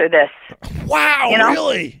Parton answer this. Wow,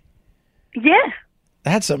 really? Yeah.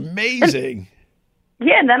 That's amazing.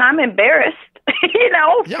 Yeah, and then I'm embarrassed,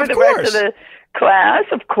 for the rest of the class,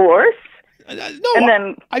 of course.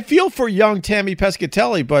 I feel for young Tammy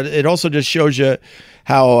Pescatelli, but it also just shows you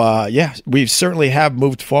how, we certainly have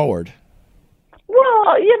moved forward.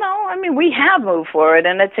 Well, we have moved forward,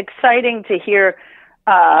 and it's exciting to hear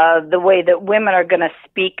the way that women are going to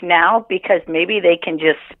speak now, because maybe they can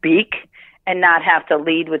just speak and not have to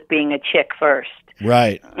lead with being a chick first.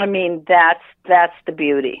 Right. I mean, that's the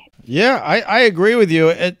beauty. Yeah, I agree with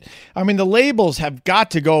you. I mean, the labels have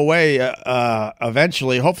got to go away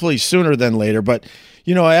eventually, hopefully sooner than later. But,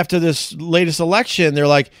 after this latest election, they're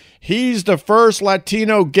like, he's the first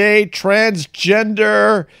Latino, gay,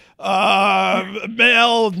 transgender,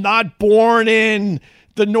 male, not born in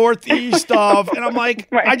the Northeast of. And I'm like,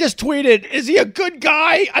 right. I just tweeted, is he a good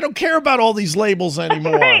guy? I don't care about all these labels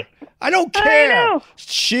anymore. Right. I don't care.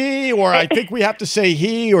 She, or I think we have to say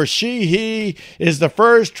he or she, he is the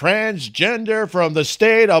first transgender from the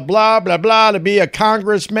state of blah, blah, blah to be a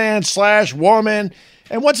congressman / woman.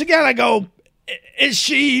 And once again, I go, is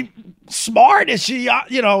she smart? Is she,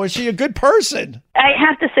 is she a good person? I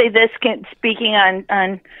have to say this, speaking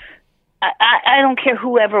on I don't care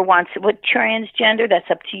whoever wants it. What transgender,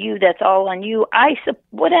 that's up to you. That's all on you.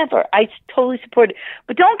 Whatever. I totally support it.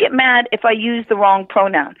 But don't get mad if I use the wrong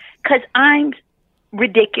pronoun, because I'm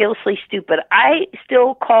ridiculously stupid. I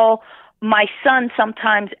still call my son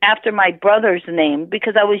sometimes after my brother's name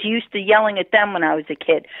because I was used to yelling at them when I was a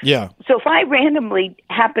kid. Yeah. So if I randomly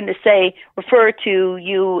happen to refer to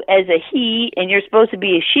you as a he and you're supposed to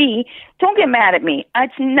be a she, don't get mad at me.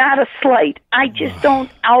 It's not a slight. I just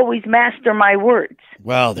don't always master my words.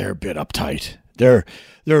 Well, they're a bit uptight. They're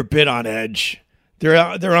a bit on edge. They're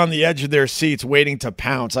on the edge of their seats waiting to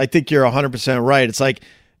pounce. I think you're 100% right. It's like,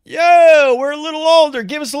 yo, we're a little older.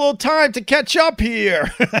 Give us a little time to catch up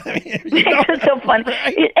here. It's so fun.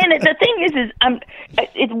 Right? And the thing is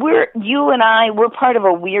we're part of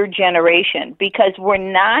a weird generation because we're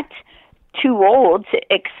not too old to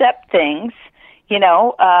accept things.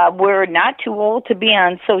 We're not too old to be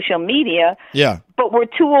on social media. Yeah. But we're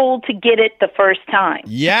too old to get it the first time.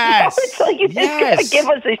 Yes. It's like you just gotta give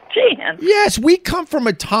us a chance. Yes, we come from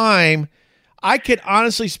a time. I could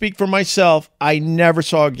honestly speak for myself. I never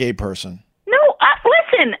saw a gay person. No,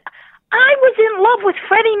 listen, I was in love with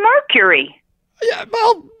Freddie Mercury. Yeah,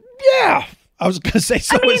 well, yeah. I was going to say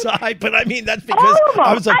was I, but I mean, that's because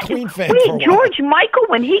I was a Queen fan for a while. George Michael,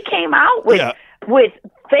 when he came out with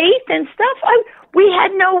Faith and stuff, we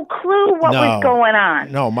had no clue what was going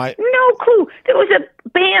on. No clue. There was a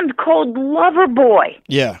band called Loverboy.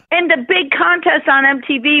 Yeah. And the big contest on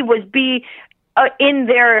MTV was in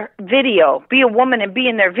their video, be a woman and be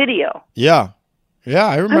in their video. Yeah,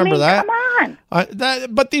 I remember that. Come on.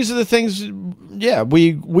 But these are the things,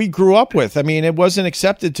 we grew up with. I mean, it wasn't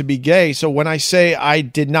accepted to be gay. So when I say I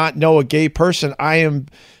did not know a gay person, I am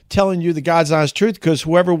telling you the God's honest truth, because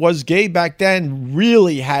whoever was gay back then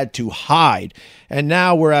really had to hide. And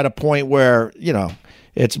now we're at a point where,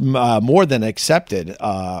 it's more than accepted.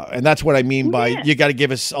 And that's what I mean by you got to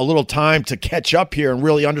give us a little time to catch up here and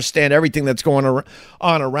really understand everything that's going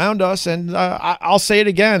on around us. And I'll say it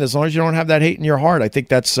again, as long as you don't have that hate in your heart, I think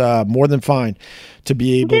that's more than fine to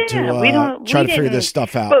be able to try to figure this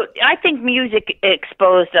stuff out. But I think music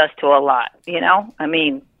exposed us to a lot, I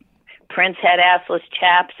mean, Prince had assless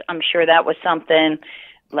chaps. I'm sure that was something.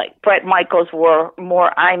 Like Bret Michaels wore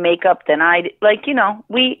more eye makeup than I did. Like,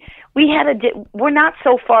 we're not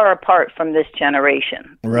so far apart from this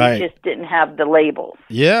generation. Right. We just didn't have the labels.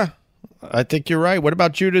 Yeah, I think you're right. What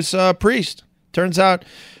about Judas Priest? Turns out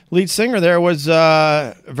lead singer there was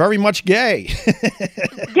very much gay.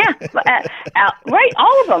 Yeah, right,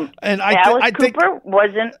 all of them. And Alice Cooper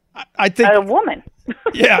wasn't a woman.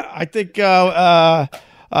 Yeah, I think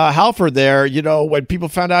Halford there, when people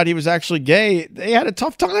found out he was actually gay, they had a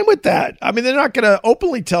tough time with that. I mean, they're not going to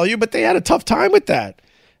openly tell you, but they had a tough time with that.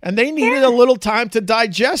 And they needed a little time to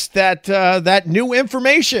digest that new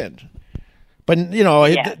information. But,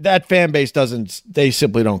 that fan base they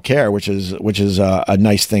simply don't care, which is a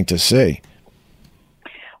nice thing to see.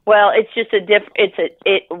 Well, it's just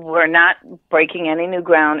we're not breaking any new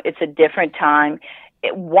ground. It's a different time.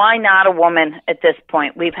 Why not a woman at this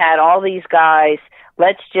point? We've had all these guys.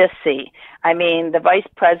 Let's just see. I mean, the vice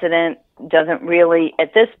president doesn't really,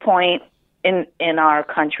 at this point in our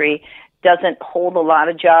country, doesn't hold a lot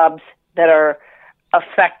of jobs that are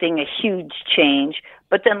affecting a huge change.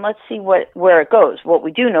 But then let's see where it goes. What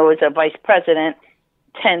we do know is a vice president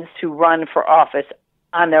tends to run for office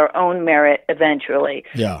on their own merit eventually.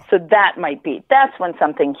 Yeah. So that's when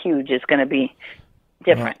something huge is going to be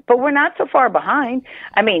different. But we're not so far behind.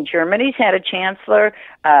 I mean, Germany's had a chancellor.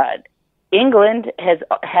 England has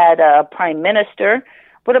had a prime minister.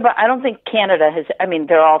 What about, I don't think Canada has,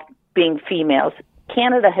 they're all being females.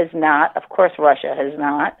 Canada has not. Of course, Russia has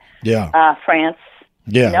not. Yeah. France.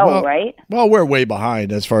 Yeah. Right? Well, we're way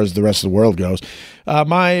behind as far as the rest of the world goes.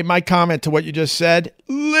 My comment to what you just said,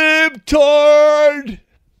 libtard.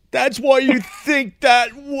 That's why you think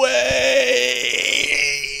that way.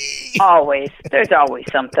 Always. There's always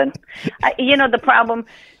something. The problem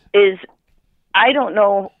is, I don't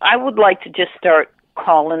know. I would like to just start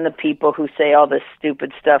calling the people who say all this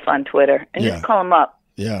stupid stuff on Twitter and just call them up.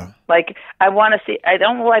 Yeah. Like, I want to see. I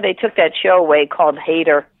don't know why they took that show away called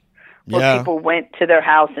Hater, where people went to their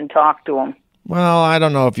house and talked to them. Well, I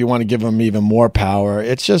don't know if you want to give them even more power.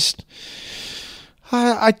 It's just,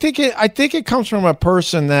 I think it comes from a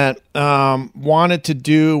person that wanted to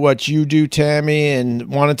do what you do, Tammy, and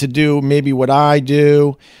wanted to do maybe what I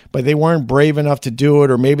do, but they weren't brave enough to do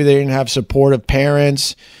it, or maybe they didn't have supportive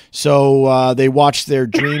parents, so they watched their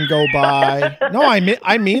dream go by. No,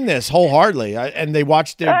 I mean this wholeheartedly, and they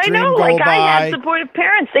watched their dream go by. I had supportive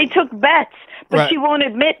parents. They took bets. But she won't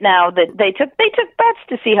admit now that they took bets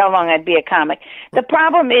to see how long I'd be a comic. The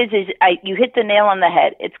problem is you hit the nail on the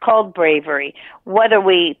head. It's called bravery. Whether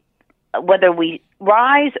we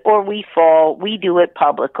rise or we fall, we do it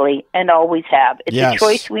publicly and always have. It's a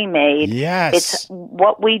choice we made. Yes. It's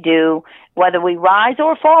what we do. Whether we rise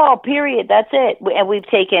or fall, period. That's it. And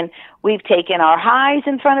we've taken our highs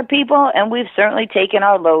in front of people, and we've certainly taken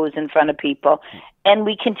our lows in front of people, and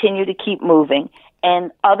we continue to keep moving.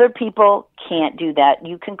 And other people can't do that.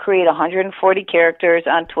 You can create 140 characters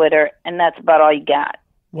on Twitter, and that's about all you got.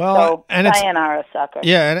 Well, so, and sayonara, sucker.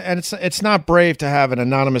 Yeah, and it's not brave to have an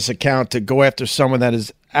anonymous account to go after someone that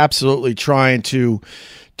is absolutely trying to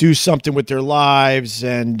do something with their lives,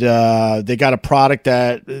 and they got a product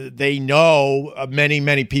that they know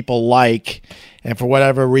many people like, and for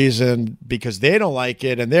whatever reason, because they don't like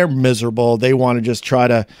it and they're miserable, they want to just try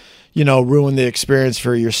to ruin the experience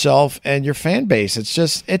for yourself and your fan base.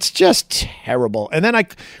 It's just terrible. And then I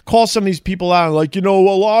call some of these people out and like, a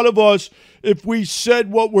lot of us, if we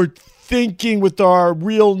said what we're thinking with our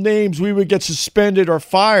real names, we would get suspended or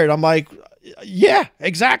fired. I'm like, yeah,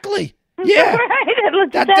 exactly. Yeah. Right.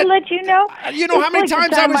 Does that let you know? You know how many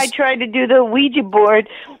times I tried to do the Ouija board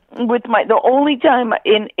with the only time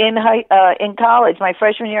in college, my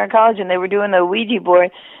freshman year in college, and they were doing the Ouija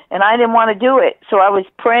board, and I didn't want to do it. So I was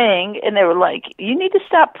praying, and they were like, you need to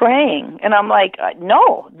stop praying. And I'm like,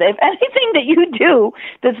 no, if anything that you do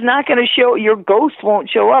that's not going to show, your ghost won't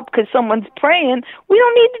show up because someone's praying, we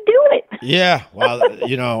don't need to do it. Yeah, well, the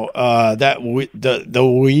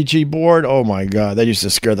Ouija board, oh my God, that used to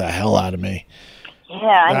scare the hell out of me. Yeah,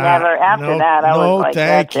 I never, after that, I was like,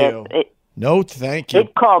 thank you. No, thank you.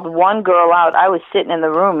 It called one girl out. I was sitting in the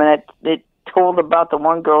room, and it told about the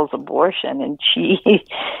one girl's abortion, and she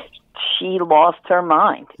lost her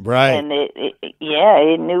mind. Right. And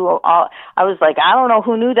it knew all. I was like, I don't know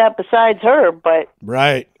who knew that besides her, but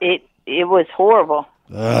right. It was horrible.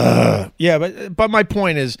 Yeah, but my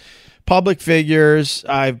point is, public figures,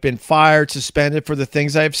 I've been fired, suspended for the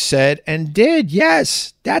things I've said and did.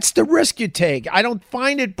 Yes, that's the risk you take. I don't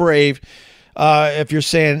find it brave if you're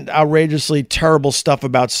saying outrageously terrible stuff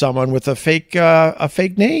about someone with a fake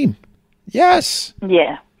name. Yes.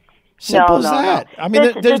 Yeah. Simple as that. No. I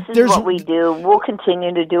mean, this is what we do. We'll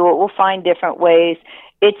continue to do it. We'll find different ways.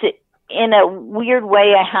 It's in a weird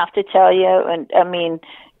way, I have to tell you, and I mean,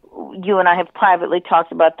 you and I have privately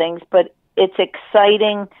talked about things, but it's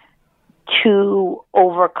exciting to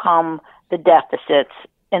overcome the deficits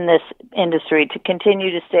in this industry, to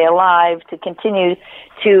continue to stay alive, to continue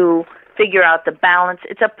to figure out the balance.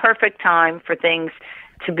 It's a perfect time for things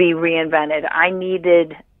to be reinvented. I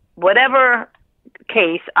needed, whatever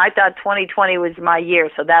case, I thought 2020 was my year,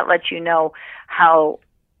 so that lets you know how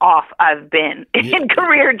off I've been in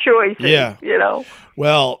career choices. Yeah.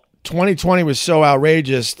 Well, 2020 was so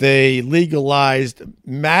outrageous, they legalized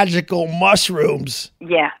magical mushrooms.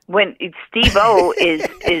 Yeah, when Steve-O is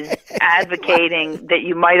advocating that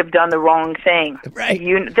you might have done the wrong thing. Right.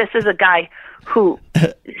 This is a guy who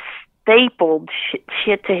stapled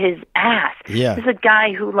shit to his ass. Yeah. This is a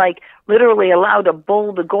guy who literally allowed a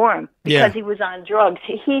bull to gore him because he was on drugs.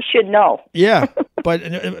 He should know. Yeah,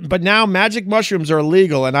 but now magic mushrooms are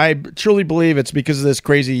illegal, and I truly believe it's because of this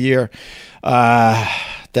crazy year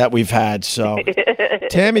that we've had. So,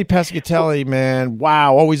 Tammy Pescatelli, man,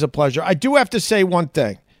 wow, always a pleasure. I do have to say one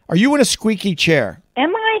thing. Are you in a squeaky chair?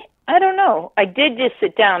 Am I? I don't know. I did just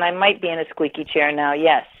sit down. I might be in a squeaky chair now,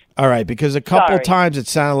 yes. All right, because a couple times it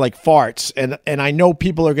sounded like farts, and I know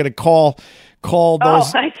people are going to call call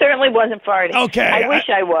those. Oh, I certainly wasn't farting. Okay. I wish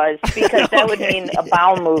I was, because that would mean a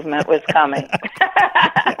bowel movement was coming.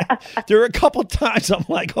 There were a couple times I'm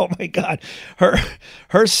like, oh my God,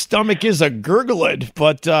 her stomach is a gurgling,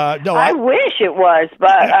 but no. I wish it was, but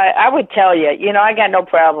I would tell you, I got no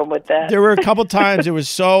problem with that. There were a couple times it was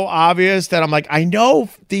so obvious that I'm like, I know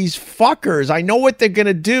these fuckers. I know what they're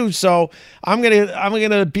gonna do, so I'm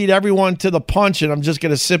gonna beat everyone to the punch, and I'm just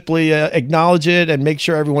gonna simply acknowledge it and make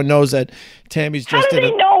sure everyone knows that Tammy's just. How did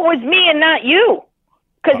he know it was me and not you?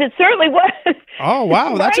 Because it certainly was. Oh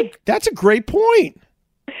wow, right? that's a great point.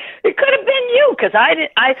 It could have been you, because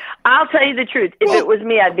I'll tell you the truth. If it was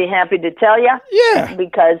me, I'd be happy to tell you. Yeah.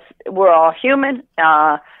 Because we're all human.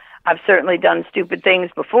 I've certainly done stupid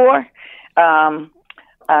things before. I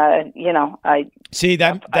see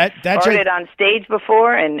that farted on stage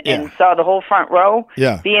before and saw the whole front row.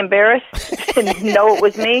 Yeah. Be embarrassed and know it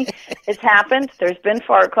was me. It's happened. There's been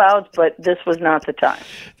fart clouds, but this was not the time.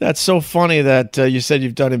 That's so funny that you said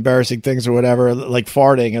you've done embarrassing things or whatever, like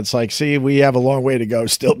farting. It's like, see, we have a long way to go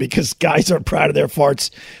still, because guys aren't proud of their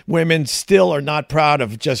farts. Women still are not proud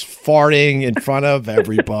of just farting in front of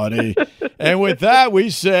everybody. And with that, we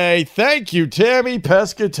say thank you, Tammy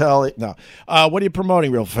Pescatelli. No, what are you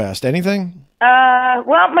promoting real fast? Anything?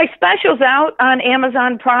 Well, my special's out on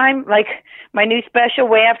Amazon Prime, like my new special,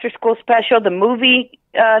 Way After School special. The movie,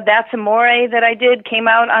 That's Amore, that I did came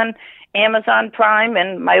out on Amazon Prime,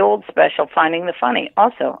 and my old special, Finding the Funny,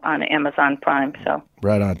 also on Amazon Prime. So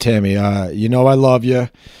right on, Tammy. I love you.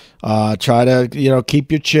 Try to,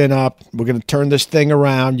 keep your chin up. We're going to turn this thing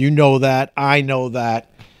around. You know that. I know that.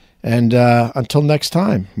 And until next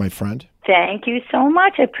time, my friend. Thank you so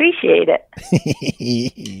much. I appreciate it.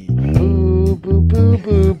 Boo, boo, boo,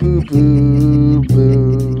 boo, boo, boo,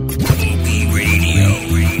 boo. Radio.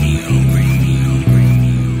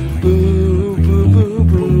 Boo, boo, boo,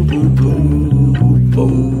 boo, boo, boo, boo.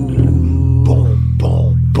 Boom,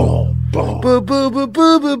 boom, boom, boom. Boo, boo, boo,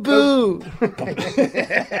 boo, boo, boo.